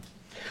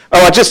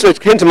It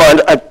came to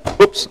mind,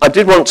 I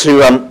did want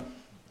to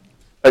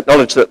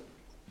acknowledge that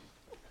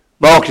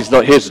Mark is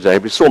not here today.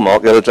 We saw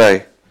Mark the other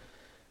day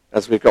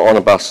as we got on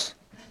a bus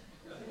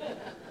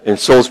in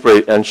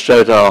Salisbury and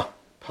showed our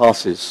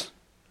passes.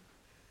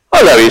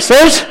 Hello, he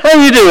said. How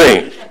are you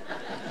doing?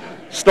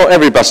 It's not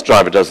every bus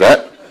driver does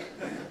that.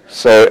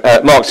 So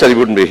Mark said he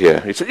wouldn't be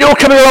here. He said, "You're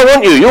coming along,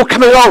 aren't you? You're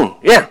coming along."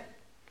 Yeah.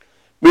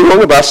 We were on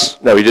the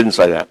bus. No, he didn't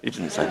say that. He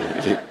didn't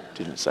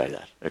say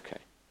that. Okay.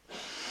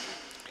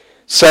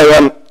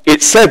 So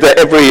it's said that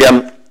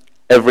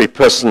every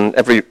person,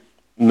 every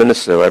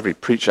minister, every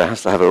preacher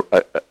has to have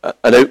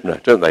an opener,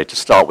 don't they, to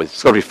start with.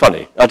 It's got to be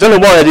funny. I don't know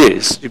why it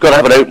is. You've got to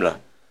have an opener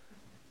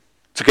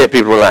to get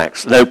people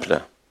relaxed, an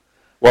opener.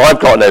 Well,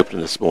 I've got an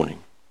opener this morning.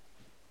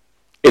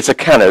 It's a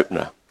can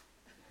opener.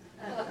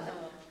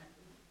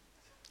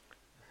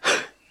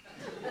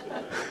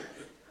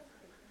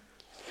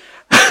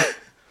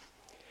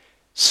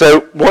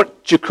 So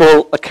what do you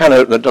call a can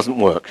opener that doesn't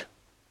work?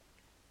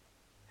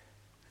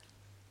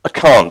 A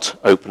can't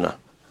opener.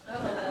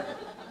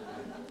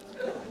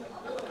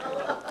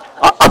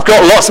 I've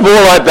got lots more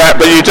like that,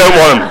 but you don't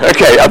want them.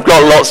 Okay, I've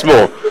got lots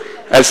more.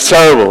 That's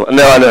terrible.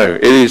 No, I know.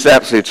 It is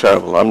absolutely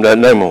terrible. I'm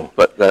no more,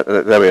 but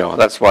there we are.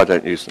 That's why I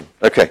don't use them.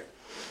 Okay.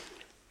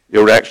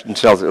 Your reaction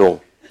tells it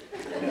all.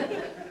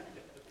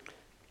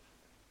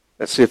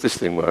 Let's see if this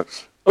thing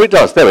works. Oh, it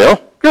does. There we are.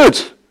 Good.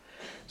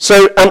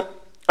 So,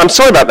 I'm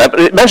sorry about that,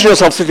 but imagine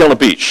yourself sitting on a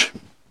beach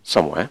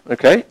somewhere,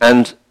 okay?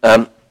 And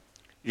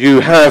you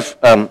have,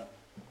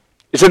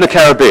 it's in the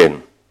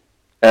Caribbean,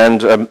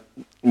 and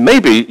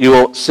maybe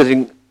you're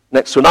sitting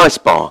next to an ice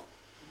bar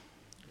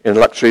in a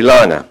luxury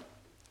liner,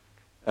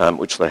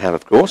 which they have,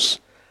 of course,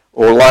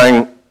 or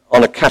lying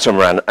on a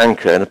catamaran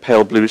anchor in a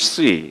pale blue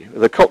sea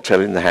with a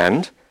cocktail in the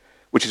hand,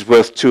 which is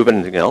worth two of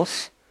anything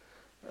else.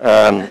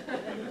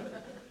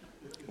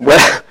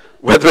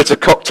 Whether it's a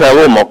cocktail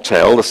or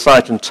mocktail, the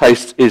sight and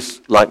taste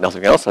is like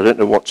nothing else. I don't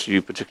know what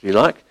you particularly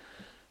like.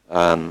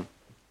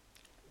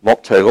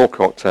 Mocktail or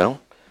cocktail.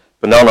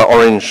 Banana,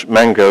 orange,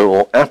 mango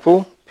or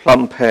apple.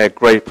 Plum, pear,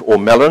 grape or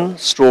melon.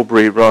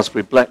 Strawberry,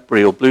 raspberry,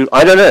 blackberry or blue.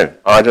 I don't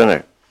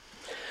know.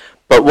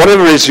 But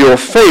whatever is your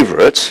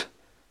favorite,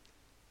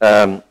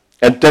 and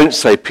don't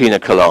say pina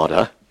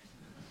colada.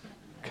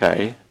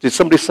 Okay. Did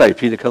somebody say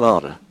pina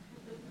colada?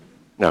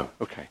 No.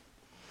 Okay.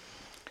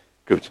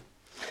 Good.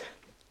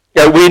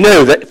 Yeah, we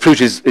know that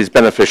fruit is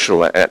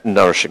beneficial at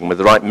nourishing. With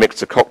the right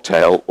mix of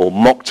cocktail or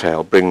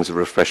mocktail brings a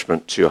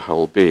refreshment to your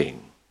whole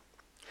being.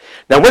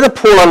 Now, whether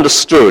Paul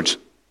understood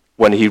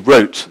when he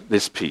wrote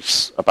this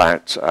piece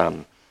about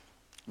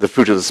the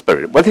fruit of the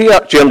Spirit, whether he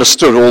actually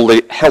understood all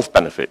the health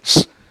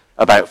benefits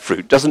about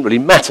fruit doesn't really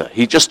matter.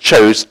 He just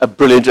chose a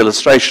brilliant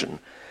illustration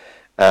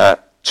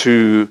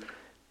to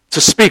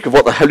speak of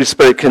what the Holy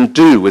Spirit can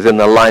do within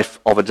the life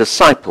of a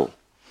disciple.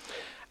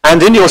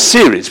 And in your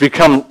series, we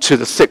come to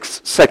the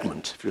sixth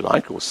segment, if you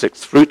like, or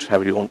sixth fruit,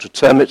 however you want to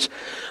term it,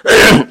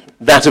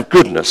 that of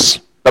goodness.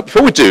 But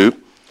before we do,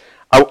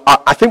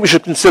 I think we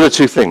should consider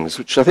two things,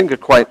 which I think are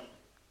quite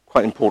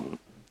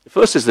important. The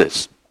first is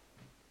this,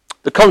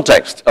 the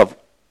context of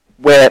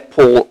where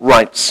Paul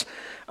writes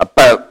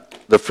about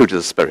the fruit of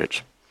the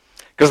Spirit.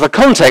 Because the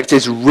context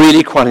is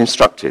really quite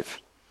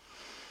instructive.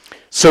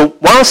 So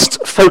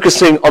whilst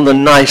focusing on the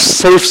nice,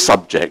 safe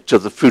subject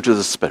of the fruit of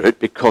the Spirit,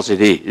 because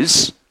it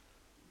is,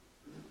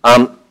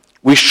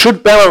 we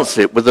should balance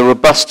it with the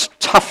robust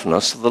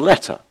toughness of the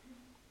letter.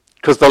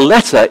 Because the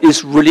letter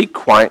is really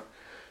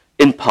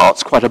in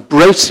parts, quite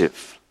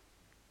abrasive.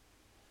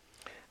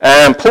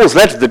 And Paul's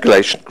letter to the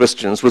Galatian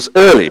Christians was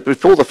early,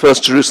 before the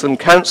First Jerusalem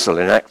Council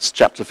in Acts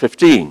chapter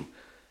 15,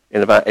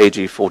 in about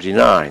AD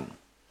 49.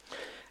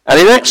 And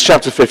in Acts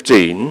chapter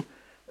 15,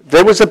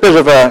 there was a bit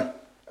of a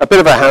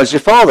how's your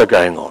father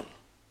going on?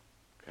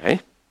 Okay?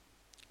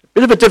 A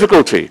bit of a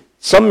difficulty.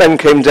 Some men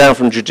came down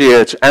from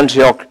Judea to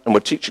Antioch and were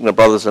teaching the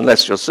brothers,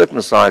 unless you're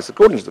circumcised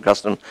according to the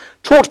custom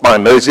taught by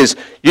Moses,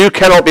 you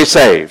cannot be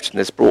saved. And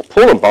this brought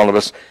Paul and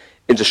Barnabas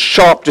into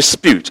sharp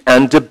dispute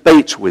and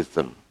debate with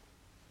them.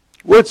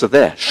 Words are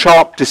there,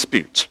 sharp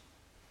dispute.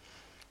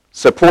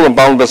 So Paul and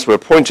Barnabas were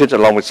appointed,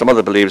 along with some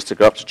other believers, to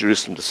go up to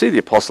Jerusalem to see the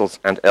apostles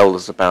and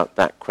elders about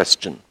that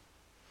question.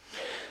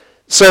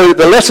 So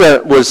the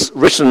letter was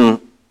written,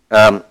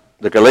 the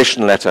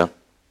Galatian letter,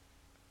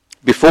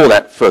 before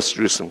that First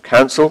Jerusalem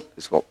Council,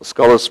 is what the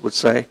scholars would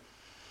say.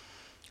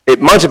 It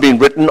might have been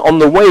written on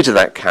the way to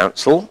that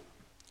council,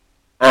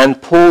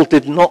 and Paul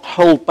did not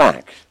hold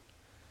back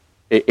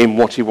in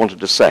what he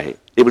wanted to say.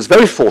 It was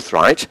very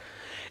forthright.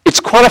 It's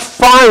quite a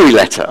fiery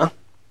letter.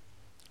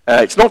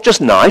 It's not just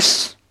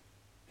nice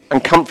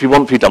and comfy,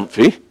 wumpy,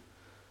 dumpy.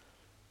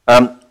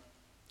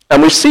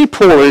 And we see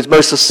Paul is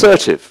most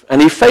assertive,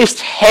 and he faced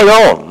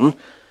head-on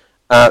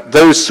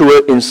those who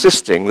were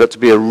insisting that to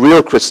be a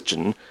real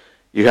Christian,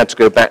 you had to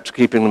go back to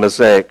keeping the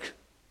Mosaic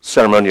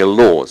ceremonial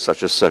laws,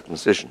 such as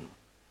circumcision.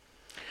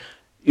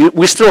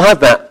 We still have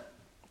that.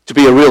 To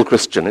be a real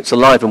Christian, it's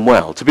alive and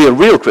well. To be a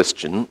real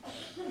Christian,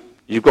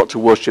 you've got to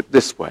worship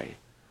this way.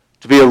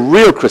 To be a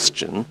real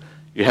Christian,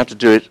 you have to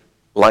do it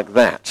like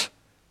that.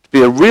 To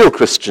be a real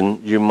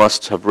Christian, you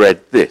must have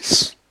read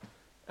this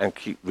and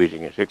keep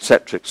reading it,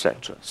 etc.,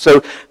 etc.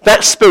 So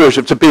that spirit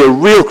of to be a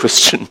real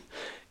Christian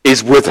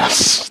is with us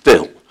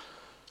still.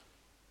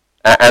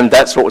 And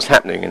that's what was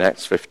happening in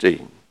Acts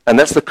 15. And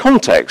that's the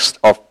context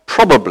of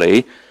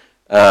probably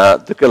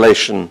the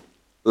Galatian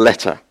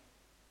letter.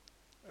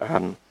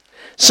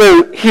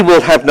 So he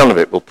will have none of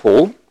it, will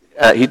Paul.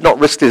 He'd not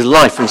risked his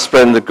life in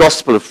spreading the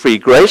gospel of free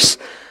grace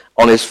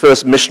on his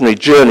first missionary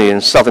journey in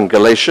southern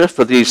Galatia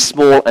for these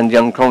small and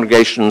young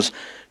congregations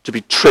to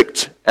be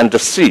tricked and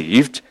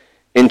deceived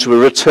into a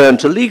return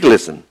to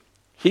legalism.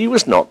 He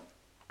was not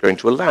going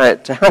to allow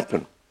it to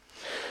happen.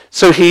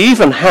 So he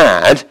even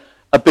had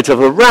a bit of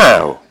a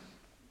row.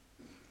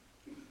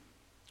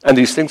 And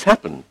these things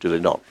happen, do they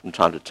not, from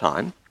time to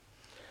time?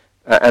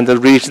 And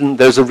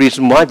there's a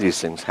reason why these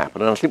things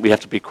happen. And I think we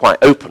have to be quite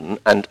open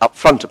and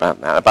upfront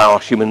about that, about our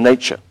human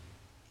nature.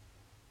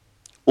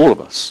 All of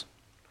us.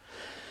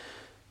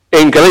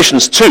 In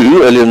Galatians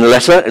 2, earlier in the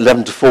letter,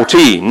 11 to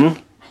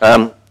 14,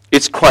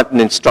 it's quite an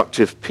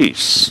instructive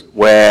piece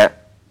where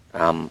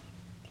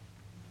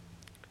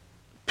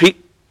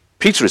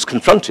Peter is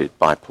confronted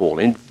by Paul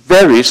in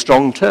very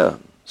strong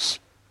terms.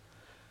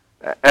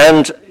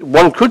 And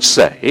one could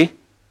say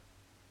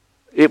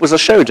it was a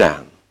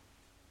showdown.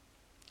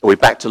 Are we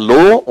back to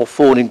law or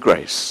forward in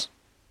grace?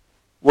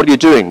 What are you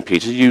doing,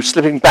 Peter? Are you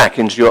slipping back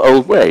into your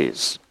old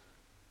ways?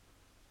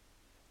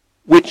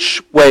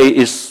 Which way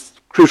is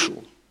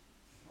crucial?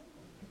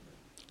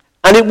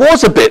 And it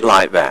was a bit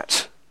like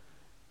that.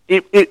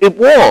 It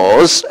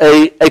was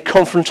a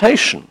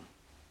confrontation.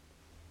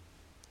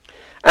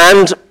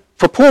 And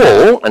for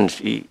Paul, and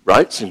he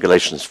writes in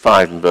Galatians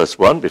 5 and verse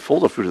 1,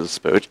 before the fruit of the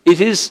Spirit, it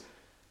is,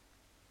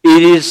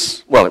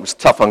 well, it was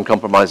tough,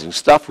 uncompromising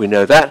stuff, we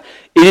know that.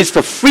 It is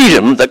for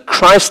freedom that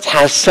Christ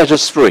has set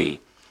us free.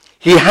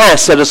 He has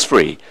set us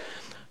free.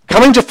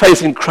 Coming to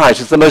faith in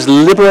Christ is the most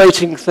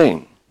liberating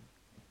thing.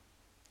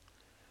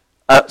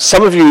 For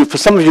some of you,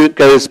 it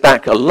goes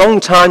back a long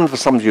time. For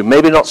some of you,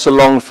 maybe not so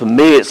long. For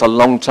me, it's a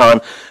long time.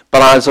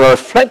 But as I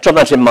reflect on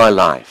that in my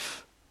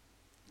life,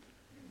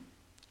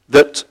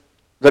 that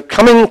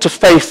coming to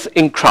faith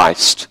in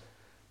Christ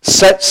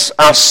sets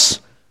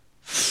us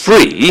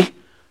free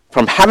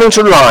from having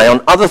to rely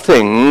on other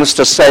things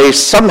to say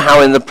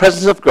somehow in the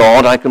presence of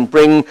God I can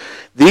bring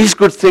these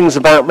good things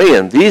about me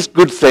and these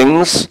good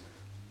things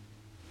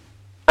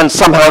and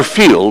somehow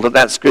feel that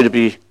that's going to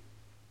be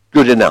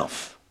good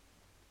enough.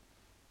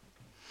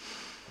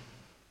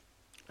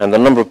 And the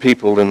number of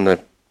people in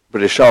the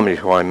British Army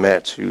who I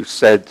met who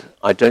said,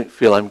 I don't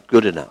feel I'm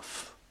good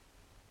enough.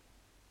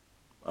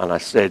 And I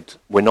said,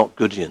 we're not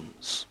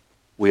Goodians,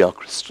 we are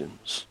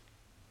Christians.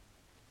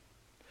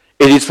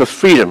 It is for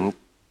freedom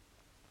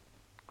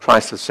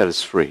Christ has set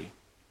us free.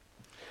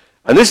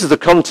 And this is the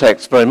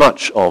context very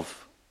much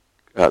of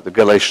the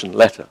Galatian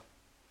letter.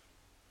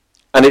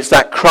 And it's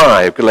that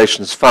cry of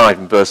Galatians 5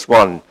 and verse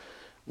 1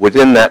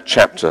 within that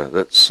chapter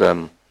that's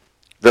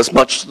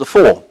much to the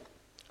fore.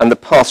 And the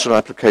pastoral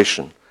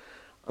application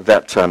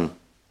that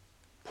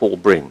Paul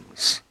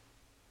brings.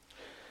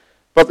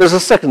 But there's a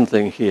second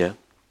thing here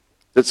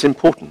that's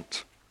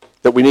important,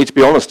 that we need to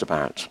be honest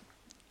about.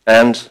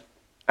 And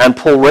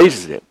Paul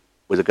raises it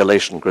with the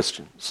Galatian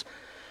Christians.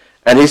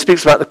 And he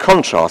speaks about the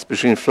contrast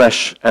between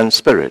flesh and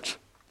spirit.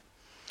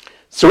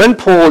 So when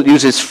Paul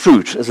uses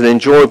fruit as an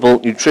enjoyable,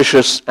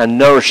 nutritious, and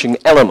nourishing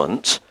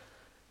element,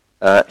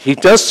 he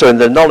does so in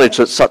the knowledge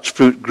that such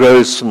fruit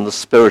grows from the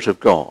Spirit of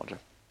God.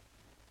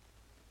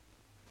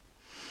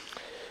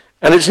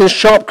 And it's in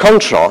sharp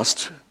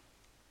contrast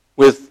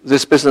with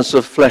this business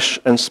of flesh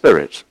and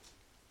spirit.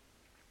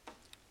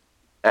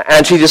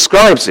 And he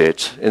describes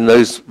it in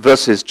those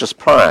verses just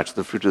prior to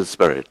the fruit of the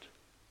Spirit.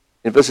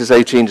 In verses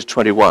 18 to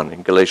 21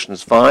 in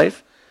Galatians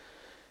 5,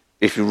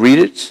 if you read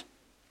it,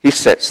 he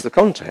sets the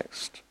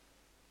context.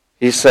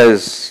 He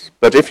says,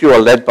 but if you are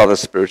led by the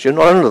Spirit, you're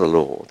not under the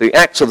law. The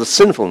acts of the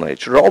sinful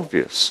nature are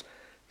obvious.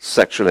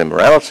 Sexual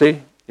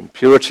immorality,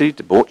 impurity,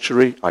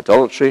 debauchery,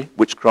 idolatry,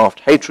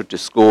 witchcraft, hatred,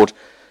 discord,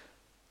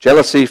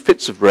 jealousy,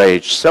 fits of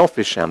rage,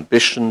 selfish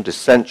ambition,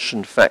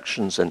 dissension,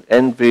 factions, and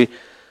envy,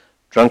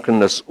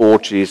 drunkenness,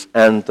 orgies,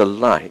 and the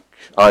like.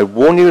 I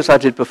warn you, as I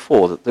did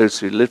before, that those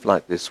who live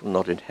like this will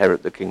not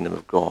inherit the kingdom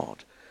of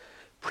God.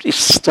 Pretty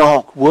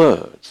stark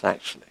words,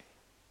 actually.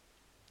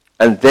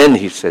 And then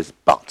he says,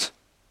 but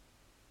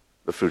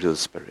the fruit of the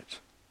Spirit.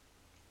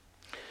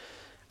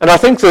 And I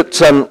think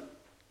that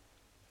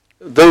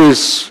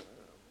those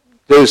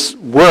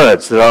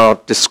words that are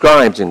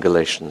described in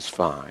Galatians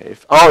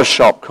 5 are a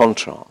sharp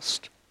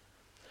contrast.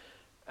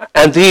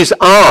 And these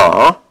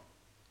are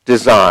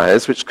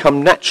desires which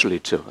come naturally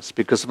to us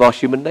because of our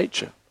human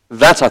nature.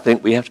 That, I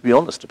think, we have to be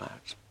honest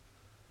about.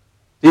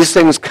 These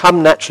things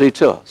come naturally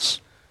to us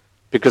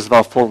because of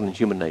our fallen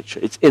human nature.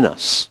 It's in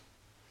us.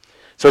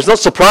 So it's not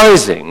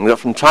surprising that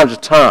from time to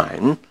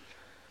time,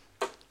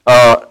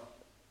 our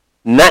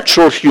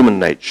natural human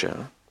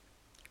nature,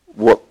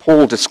 what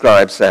Paul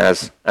describes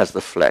as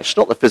the flesh,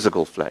 not the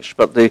physical flesh,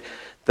 but the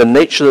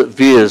nature that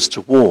veers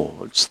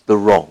towards the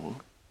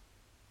wrong,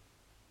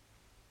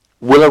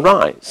 will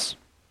arise.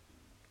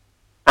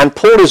 And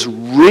Paul is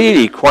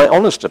really quite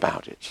honest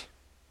about it.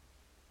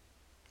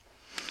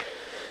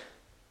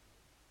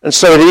 And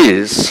so it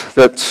is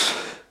that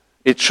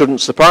it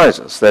shouldn't surprise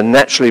us. They're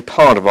naturally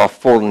part of our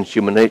fallen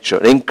human nature.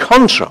 And in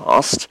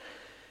contrast,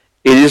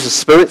 it is the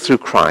Spirit through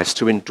Christ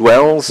who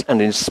indwells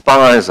and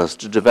inspires us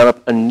to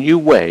develop a new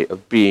way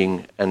of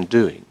being and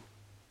doing.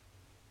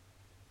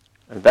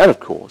 And that, of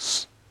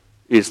course,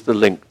 is the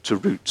link to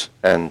root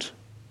and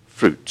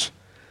fruit.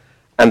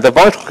 And the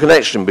vital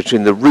connection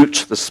between the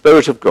root, the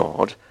Spirit of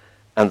God,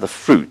 and the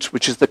fruit,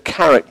 which is the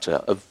character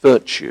of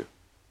virtue.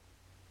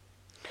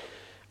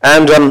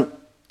 And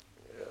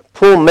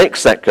Paul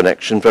makes that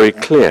connection very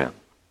clear.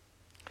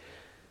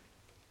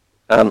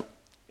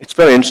 It's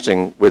very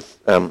interesting with,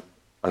 I'm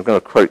going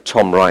to quote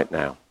Tom Wright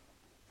now.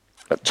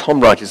 Tom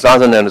Wright is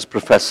either known as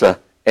Professor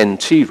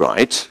N.T.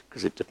 Wright,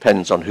 because it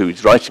depends on who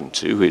he's writing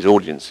to, who his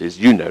audience is.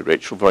 You know,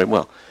 Rachel, very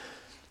well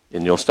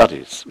in your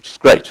studies, which is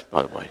great,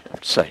 by the way, I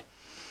have to say.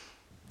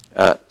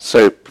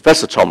 So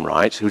Professor Tom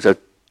Wright, who's a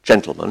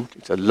gentleman,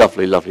 he's a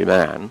lovely, lovely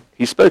man,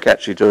 he spoke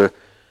actually to a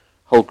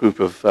whole group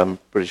of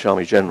British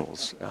Army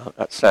generals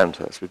at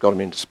Sandhurst. We got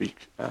him in to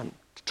speak,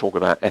 to talk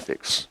about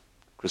ethics,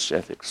 Christian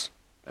ethics,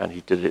 and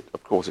he did it,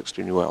 of course,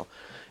 extremely well.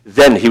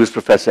 Then he was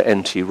Professor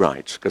N.T.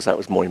 Wright, because that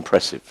was more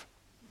impressive.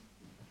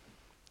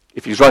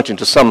 If he's writing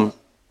to some,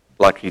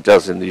 like he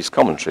does in these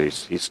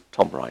commentaries, he's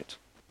Tom Wright.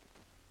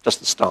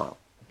 Just the style.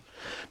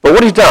 But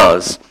what he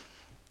does,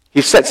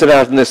 he sets it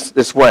out in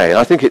this way, and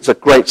I think it's a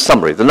great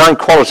summary. The 9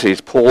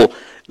 qualities Paul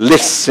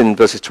lists in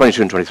verses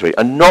 22 and 23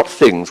 are not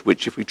things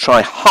which, if we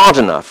try hard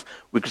enough,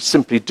 we could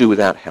simply do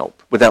without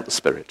help, without the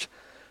Spirit.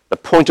 The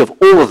point of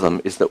all of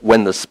them is that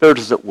when the Spirit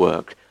is at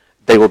work,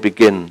 they will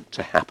begin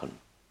to happen.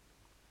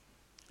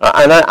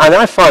 And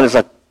I find, as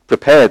I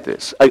prepared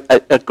this,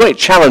 a great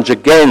challenge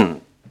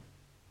again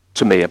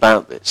to me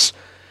about this.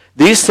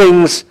 These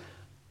things,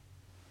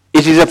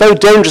 it is a very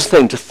dangerous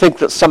thing to think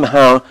that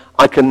somehow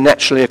I can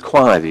naturally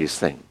acquire these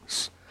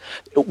things.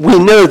 We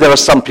know there are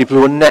some people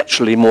who are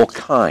naturally more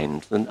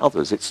kind than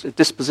others. It's a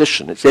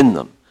disposition, it's in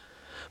them.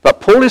 But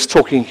Paul is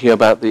talking here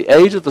about the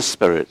aid of the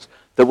Spirit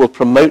that will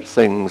promote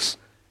things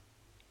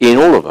in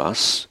all of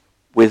us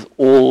with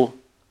all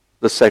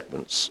the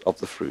segments of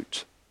the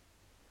fruit.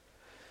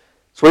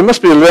 So we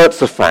must be alert to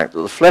the fact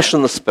that the flesh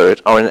and the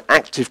Spirit are in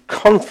active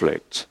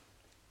conflict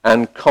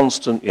and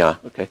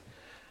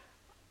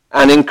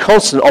and in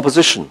constant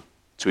opposition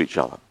to each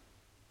other.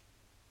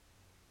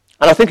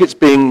 And I think it's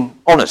being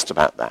honest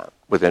about that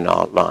within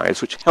our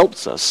lives, which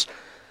helps us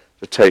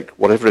to take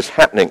whatever is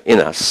happening in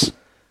us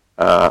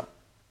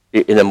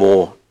in a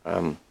more,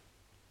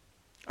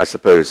 I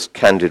suppose,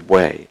 candid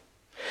way.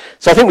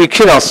 So I think we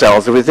kid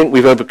ourselves if we think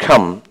we've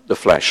overcome the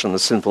flesh and the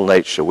sinful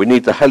nature. We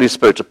need the Holy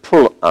Spirit to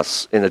pull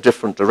us in a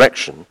different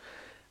direction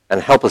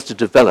and help us to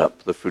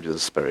develop the fruit of the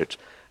Spirit.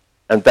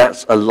 And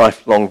that's a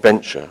lifelong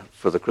venture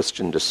for the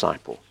Christian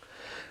disciple.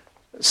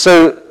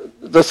 So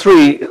the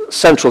 3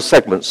 central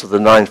segments of the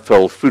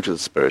 9-fold fruit of the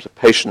Spirit are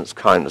patience,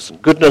 kindness, and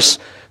goodness.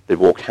 They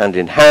walk hand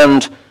in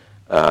hand,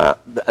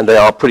 and they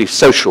are pretty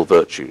social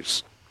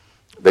virtues.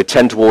 They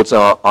tend towards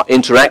our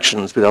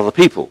interactions with other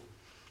people,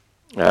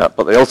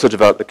 but they also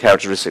develop the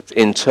characteristics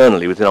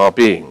internally within our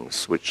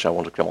beings, which I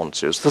want to come on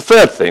to. So the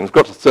third thing, we've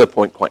got to the third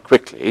point quite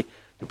quickly,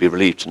 you'll be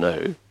relieved to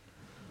know,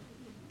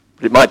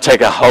 but it might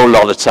take a whole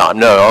lot of time.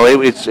 No,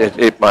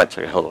 it might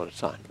take a whole lot of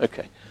time.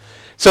 Okay.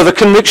 So the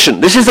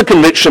conviction, this is the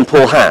conviction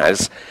Paul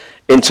has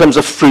in terms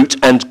of fruit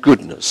and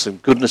goodness.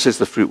 And goodness is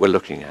the fruit we're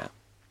looking at.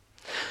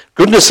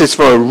 Goodness is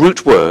from a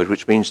root word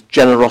which means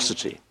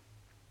generosity.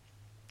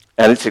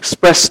 And it's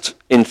expressed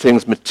in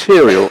things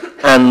material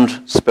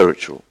and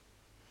spiritual.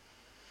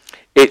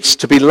 It's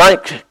to be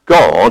like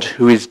God,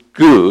 who is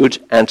good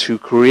and who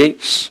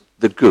creates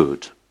the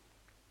good.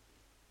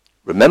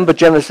 Remember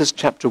Genesis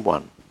chapter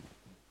 1.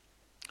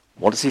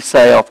 What does he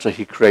say after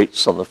he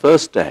creates on the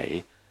first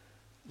day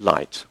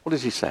light? What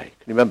does he say?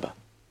 Can you remember?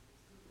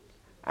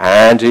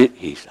 And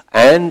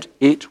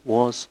it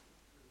was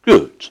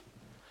good.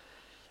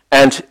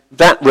 And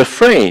that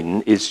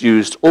refrain is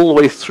used all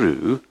the way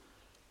through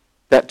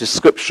that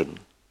description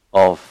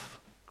of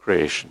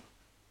creation.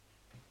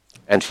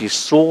 And he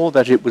saw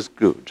that it was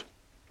good.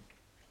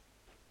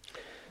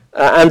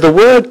 And the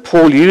word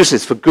Paul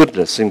uses for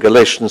goodness in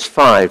Galatians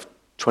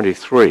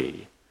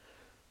 5:23,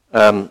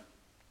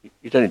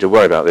 you don't need to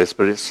worry about this,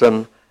 but it's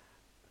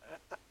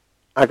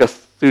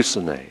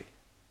agathusone.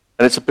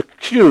 And it's a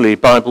peculiarly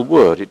Bible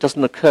word. It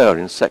doesn't occur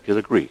in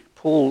secular Greek.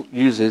 Paul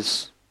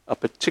uses a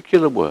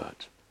particular word.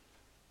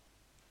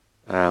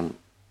 And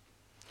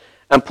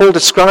Paul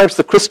describes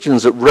the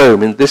Christians at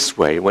Rome in this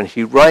way when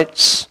he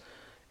writes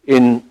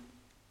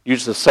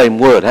uses the same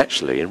word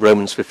actually in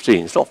Romans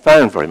 15. It's not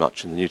found very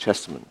much in the New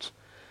Testament.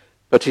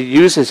 But he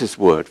uses his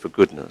word for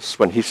goodness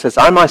when he says,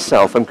 I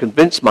myself am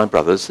convinced, my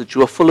brothers, that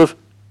you are full of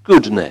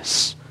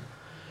goodness,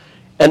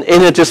 an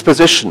inner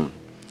disposition.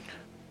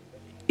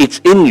 It's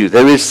in you.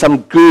 There is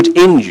some good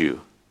in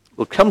you.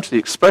 We'll come to the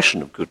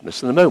expression of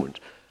goodness in a moment.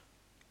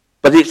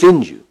 But it's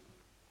in you.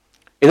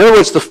 In other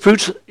words,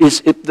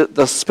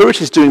 the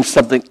Spirit is doing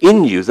something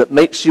in you that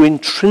makes you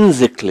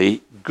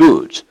intrinsically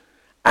good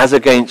as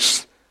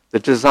against the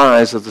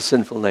desires of the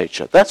sinful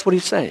nature. That's what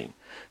he's saying.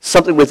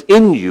 Something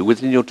within you,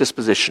 within your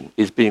disposition,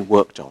 is being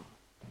worked on.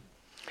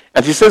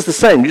 And he says the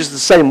same, uses the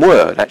same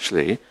word,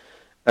 actually,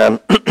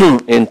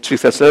 in 2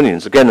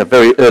 Thessalonians, again, a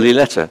very early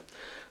letter.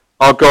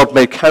 Our God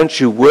may count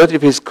you worthy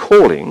of his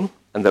calling,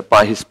 and that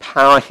by his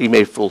power he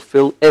may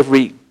fulfill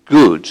every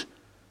good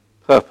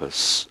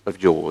purpose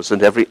of yours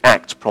and every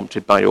act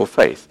prompted by your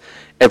faith.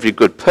 Every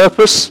good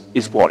purpose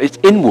is what? It's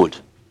inward.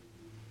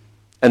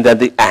 And then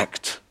the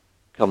act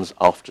comes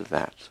after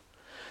that.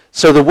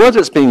 So the word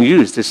that's being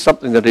used is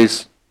something that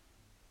is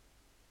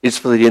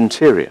for the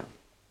interior.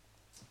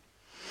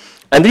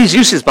 And these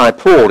uses by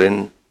Paul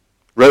in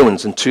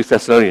Romans and 2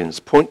 Thessalonians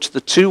point to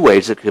the two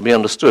ways it can be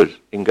understood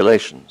in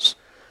Galatians.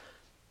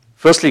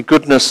 Firstly,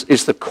 goodness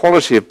is the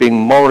quality of being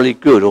morally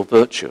good or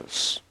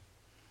virtuous.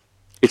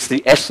 It's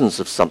the essence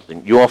of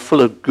something. You are full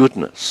of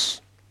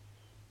goodness.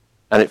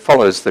 And it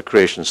follows the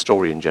creation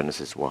story in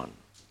Genesis 1.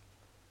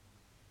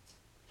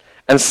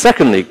 And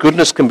secondly,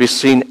 goodness can be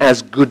seen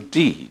as good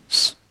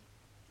deeds.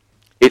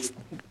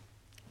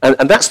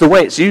 And that's the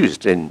way it's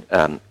used in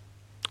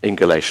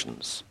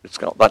Galatians. It's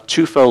got that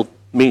twofold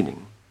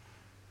meaning.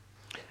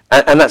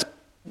 And that's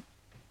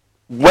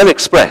well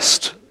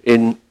expressed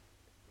in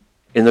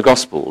the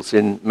Gospels,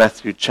 in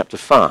Matthew chapter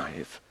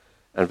 5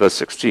 and verse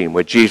 16,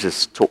 where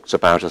Jesus talks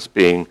about us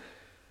being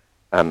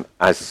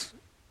as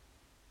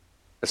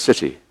a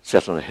city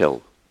set on a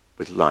hill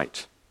with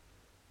light.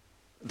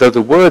 Though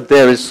the word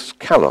there is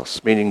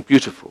kalos, meaning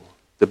beautiful,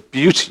 the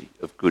beauty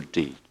of good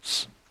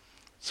deeds.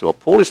 So what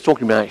Paul is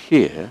talking about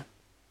here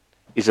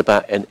is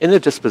about an inner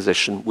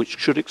disposition which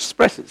should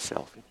express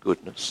itself in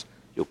goodness.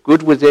 You're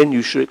good within,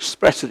 you should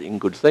express it in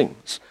good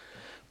things.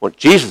 What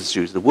Jesus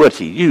used, the word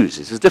he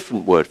uses, is a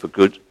different word for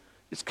good.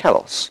 It's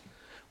kalos,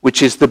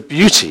 which is the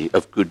beauty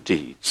of good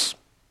deeds.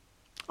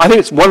 I think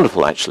it's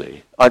wonderful,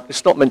 actually.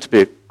 It's not meant to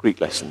be a Greek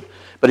lesson,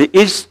 but it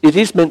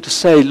is meant to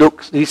say,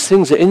 look, these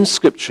things are in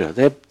Scripture.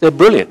 They're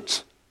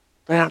brilliant.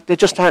 They're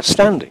just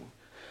outstanding.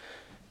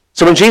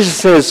 So when Jesus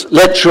says,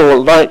 let your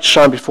light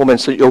shine before men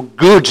so that your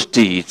good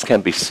deeds can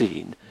be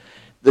seen,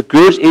 the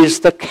good is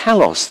the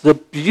kalos, the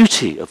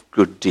beauty of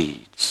good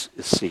deeds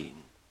is seen.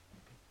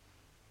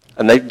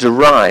 And they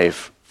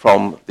derive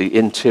from the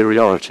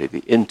interiority,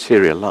 the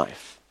interior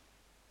life.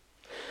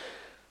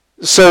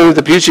 So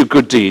the beauty of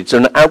good deeds are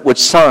an outward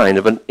sign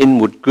of an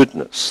inward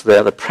goodness. They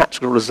are the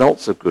practical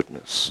results of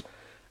goodness.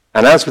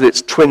 And as with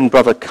its twin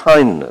brother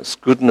kindness,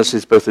 goodness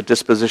is both a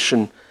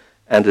disposition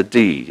and a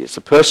deed. It's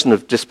a person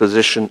of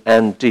disposition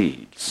and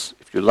deeds.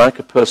 If you like,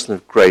 a person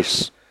of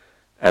grace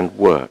and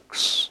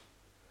works.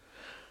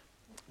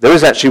 There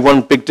is actually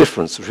one big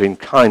difference between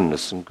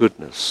kindness and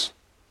goodness.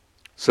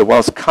 So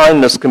whilst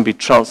kindness can be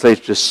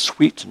translated as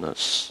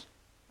sweetness,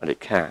 and it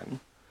can,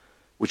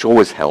 which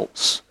always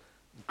helps,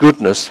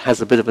 goodness has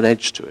a bit of an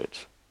edge to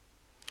it.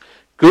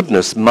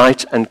 Goodness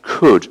might and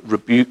could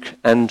rebuke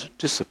and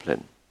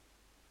discipline.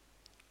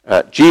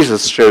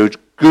 Jesus showed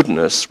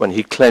goodness when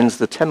he cleansed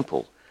the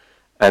temple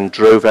and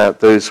drove out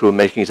those who were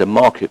making it a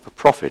market for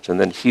profit, and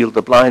then healed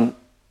the blind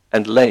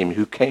and lame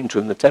who came to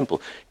him in the temple.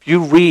 If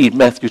you read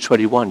Matthew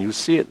 21, you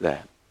see it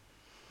there.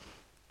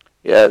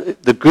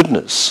 The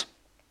goodness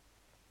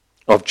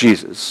of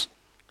Jesus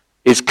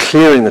is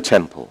clearing the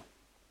temple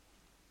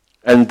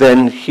and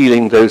then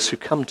healing those who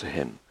come to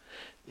him.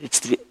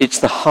 It's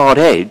the hard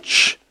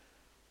edge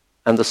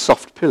and the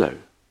soft pillow.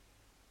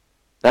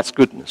 That's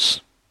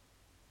goodness.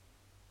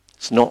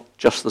 It's not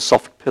just the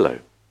soft pillow.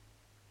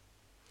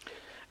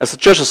 As the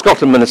Church of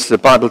Scotland minister,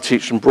 Bible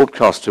teacher and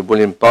broadcaster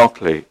William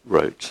Barclay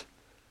wrote,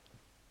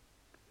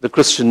 the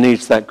Christian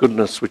needs that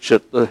goodness which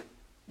at the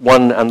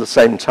one and the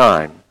same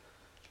time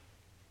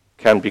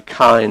can be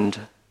kind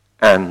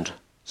and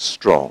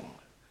strong.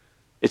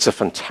 It's a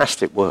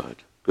fantastic word,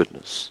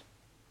 goodness.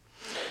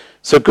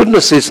 So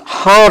goodness is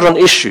hard on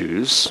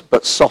issues,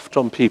 but soft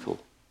on people.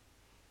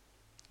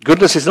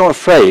 Goodness is not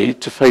afraid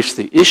to face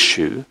the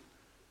issue,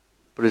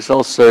 but it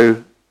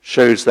also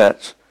shows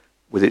that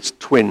with its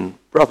twin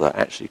brother,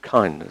 actually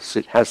kindness,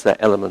 it has that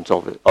element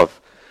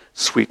of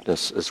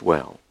sweetness as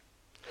well.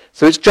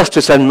 So it's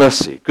justice and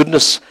mercy.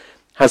 Goodness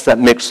has that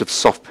mix of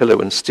soft pillow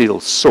and steel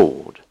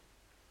sword.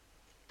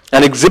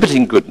 And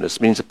exhibiting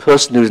goodness means a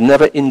person who is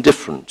never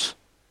indifferent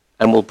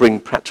and will bring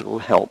practical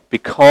help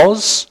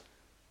because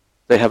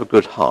they have a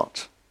good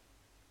heart.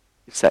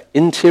 It's that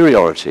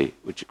interiority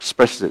which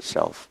expresses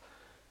itself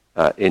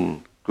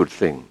in good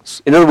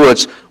things. In other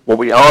words, what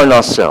we are in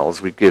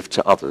ourselves, we give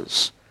to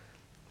others.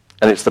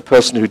 And it's the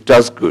person who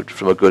does good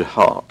from a good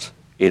heart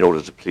in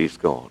order to please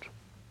God.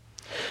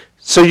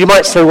 So you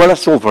might say, well,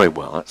 that's all very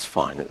well, that's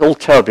fine. It's all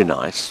terribly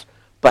nice,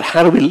 but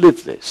how do we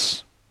live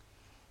this?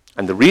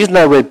 And the reason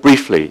I read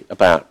briefly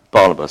about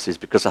Barnabas is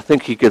because I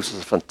think he gives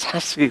us a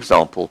fantastic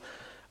example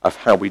of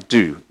how we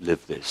do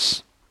live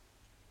this.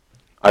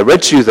 I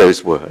read to you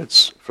those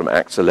words from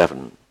Acts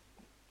 11,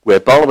 where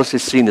Barnabas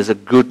is seen as a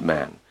good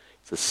man.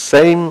 It's the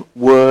same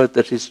word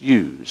that is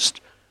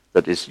used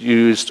that is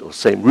used, or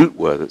same root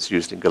word that's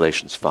used in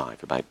Galatians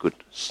 5 about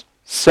goodness.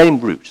 Same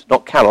root,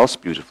 not kalos,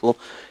 beautiful.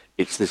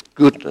 It's this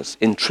goodness,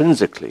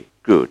 intrinsically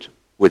good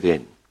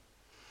within.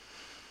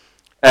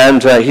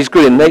 And he's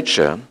good in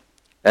nature,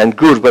 and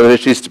good whether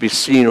it is to be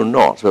seen or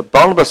not. But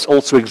Barnabas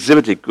also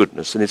exhibited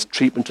goodness in his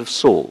treatment of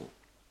Saul.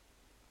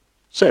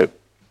 So,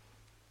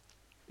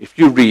 if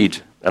you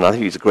read, and I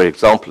think he's a great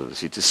example of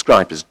this, he's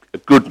described as a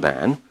good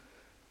man,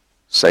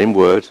 same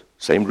word,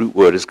 same root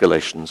word as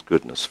Galatians,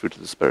 goodness, fruit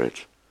of the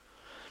Spirit.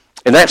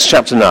 In Acts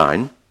chapter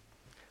 9,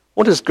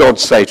 what does God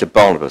say to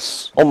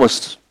Barnabas?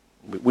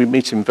 We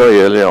meet him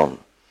very early on.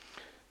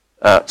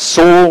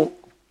 Saul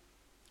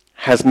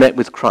has met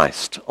with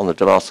Christ on the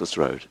Damascus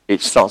Road.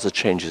 It starts to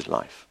change his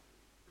life.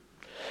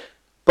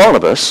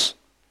 Barnabas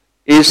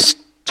is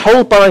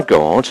told by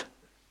God,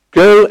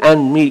 go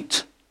and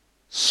meet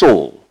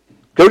Saul.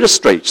 Go to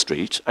Straight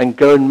Street and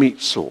go and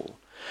meet Saul.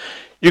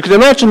 You can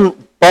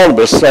imagine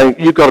Barnabas saying,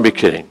 you've got to be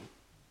kidding.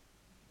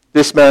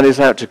 This man is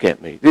out to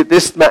get me.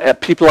 This man,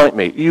 people like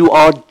me, you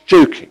are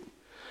joking.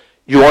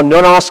 You are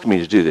not asking me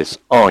to do this,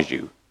 are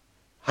you?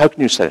 How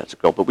can you say that to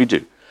God? But we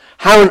do.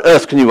 How on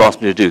earth can you ask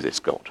me to do this,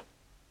 God?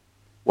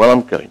 Well,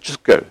 I'm going.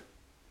 Just go.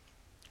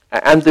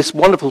 And this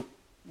wonderful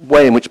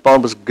way in which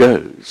Barnabas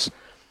goes,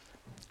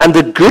 and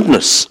the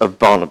goodness of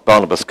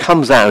Barnabas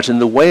comes out in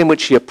the way in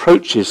which he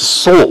approaches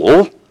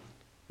Saul,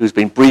 who's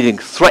been breathing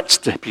threats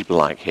to people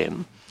like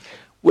him,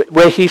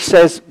 where he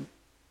says,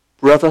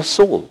 Brother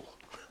Saul.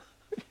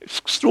 It's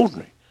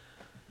extraordinary.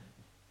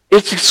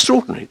 It's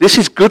extraordinary. This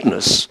is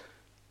goodness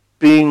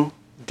being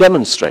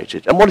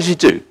demonstrated. And what does he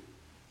do?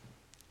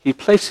 He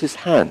places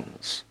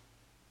hands,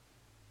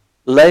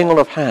 laying on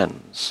of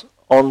hands,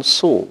 on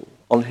Saul,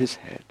 on his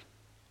head.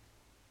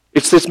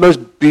 It's this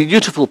most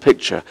beautiful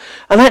picture,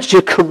 and actually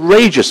a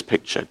courageous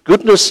picture.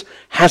 Goodness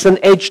has an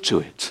edge to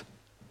it,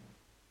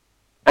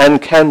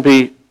 and can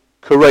be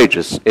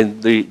courageous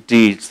in the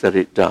deeds that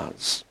it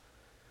does.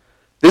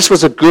 This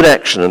was a good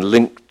action and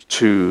linked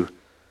to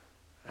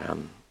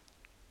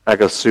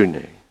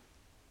agathune.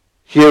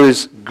 Here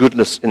is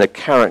goodness in a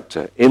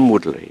character,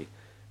 inwardly,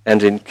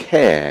 and in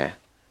care,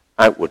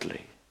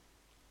 outwardly.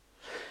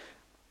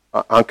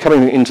 I'm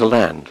coming into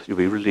land, you'll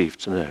be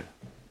relieved to know.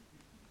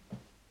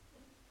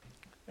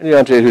 Any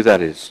idea who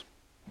that is?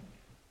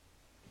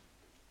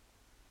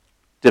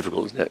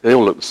 Difficult, isn't it? They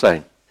all look the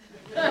same.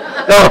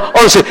 No,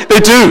 honestly, they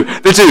do.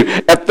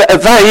 At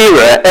that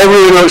era,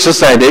 everyone looks the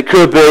same. It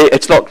could be,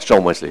 it's not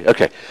John Wesley.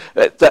 Okay.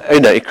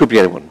 It could be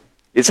anyone.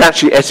 It's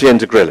actually Etienne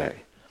de Grelais.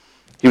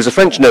 He was a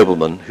French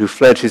nobleman who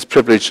fled his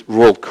privileged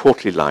royal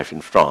courtly life in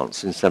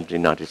France in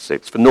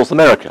 1796 for North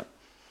America,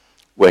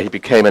 where he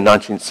became a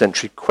 19th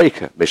century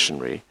Quaker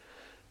missionary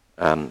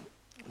to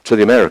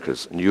the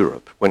Americas and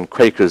Europe, when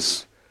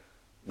Quakers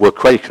were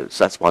Quakers.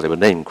 That's why they were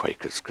named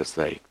Quakers, because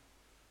they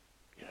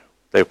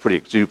were pretty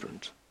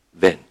exuberant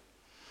then.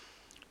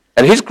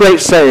 And his great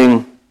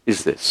saying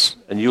is this,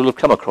 and you'll have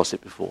come across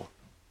it before.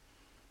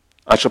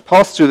 I shall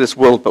pass through this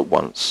world but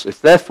once.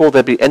 If therefore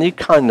there be any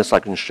kindness I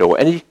can show,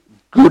 any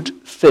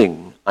good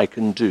thing I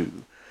can do,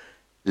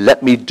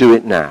 let me do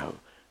it now.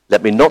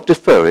 Let me not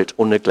defer it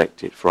or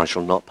neglect it, for I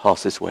shall not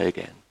pass this way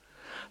again.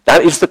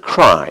 That is the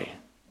cry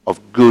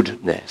of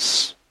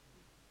goodness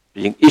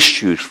being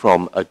issued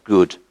from a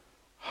good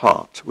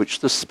heart, which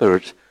the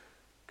Spirit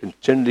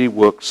continually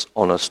works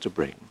on us to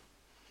bring.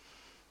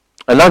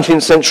 A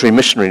 19th century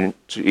missionary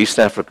to East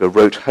Africa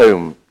wrote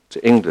home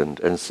to England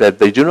and said,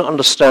 they do not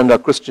understand our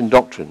Christian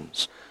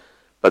doctrines,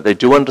 but they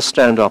do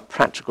understand our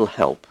practical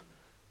help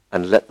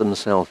and let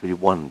themselves be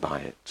won by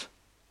it.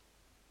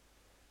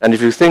 And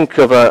if you think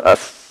of a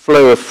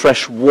flow of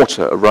fresh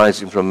water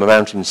arising from a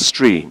mountain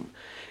stream,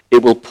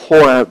 it will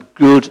pour out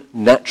good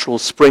natural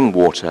spring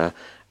water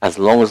as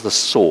long as the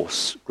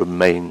source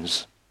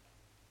remains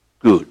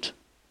good.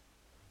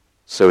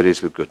 So it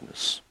is with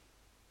goodness.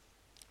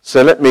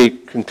 So let me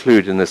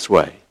conclude in this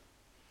way.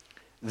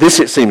 This,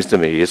 it seems to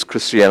me, is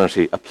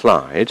Christianity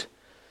applied.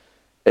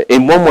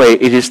 In one way,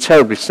 it is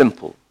terribly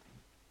simple.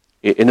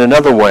 In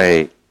another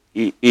way,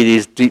 it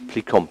is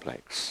deeply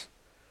complex.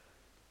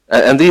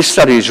 And these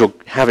studies you're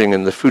having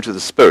in the fruit of the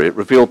Spirit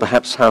reveal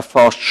perhaps how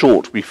far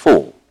short we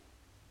fall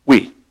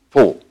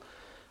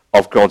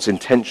of God's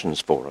intentions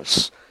for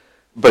us.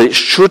 But it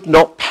should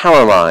not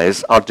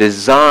paralyze our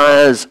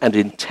desires and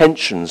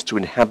intentions to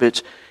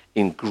inhabit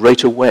in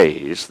greater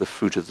ways the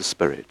fruit of the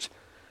Spirit.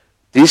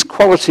 These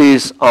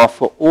qualities are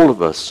for all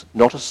of us,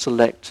 not a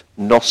select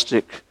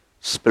Gnostic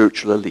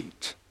spiritual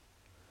elite.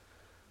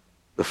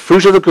 The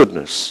fruit of the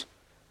goodness,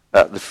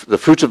 the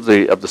fruit of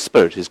the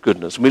Spirit is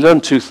goodness. And we learn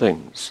two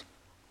things.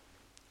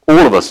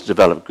 All of us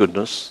develop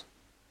goodness.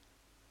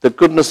 That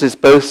goodness is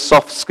both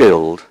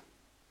soft-skilled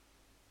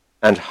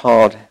and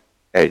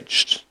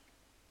hard-edged.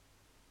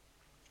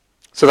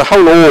 So the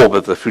whole orb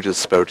of the fruit of the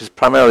Spirit is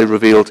primarily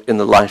revealed in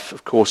the life,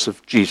 of course,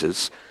 of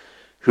Jesus,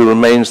 who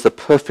remains the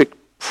perfect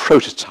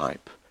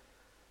prototype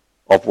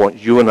of what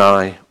you and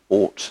I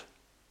ought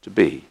to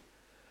be.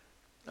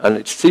 And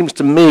it seems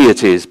to me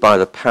it is by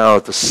the power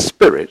of the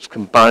Spirit,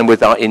 combined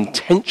with our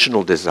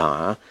intentional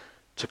desire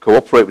to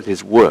cooperate with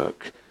his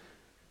work,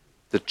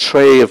 the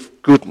tray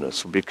of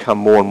goodness will become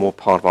more and more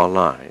part of our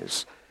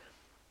lives.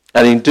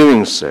 And in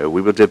doing so,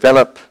 we will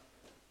develop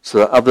so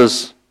that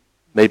others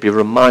may be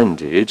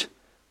reminded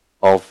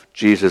of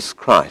Jesus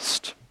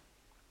Christ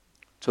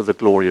to the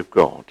glory of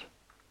God.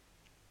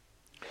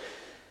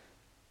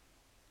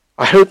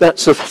 I hope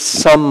that's of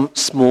some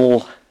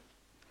small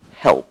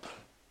help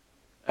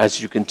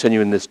as you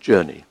continue in this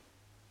journey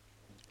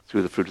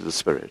through the fruit of the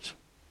Spirit.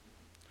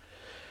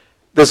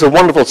 There's a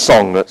wonderful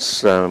song that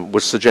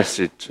was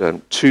suggested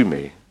to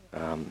me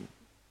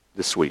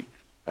this week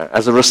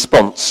as a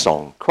response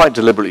song, quite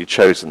deliberately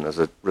chosen as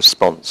a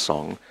response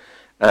song.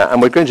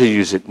 And we're going to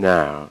use it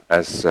now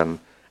as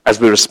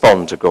we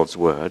respond to God's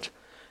word.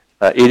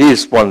 It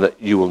is one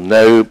that you will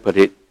know, but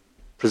it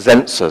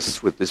presents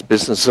us with this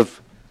business of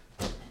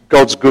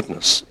God's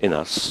goodness in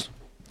us,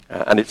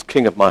 and it's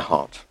King of My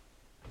Heart.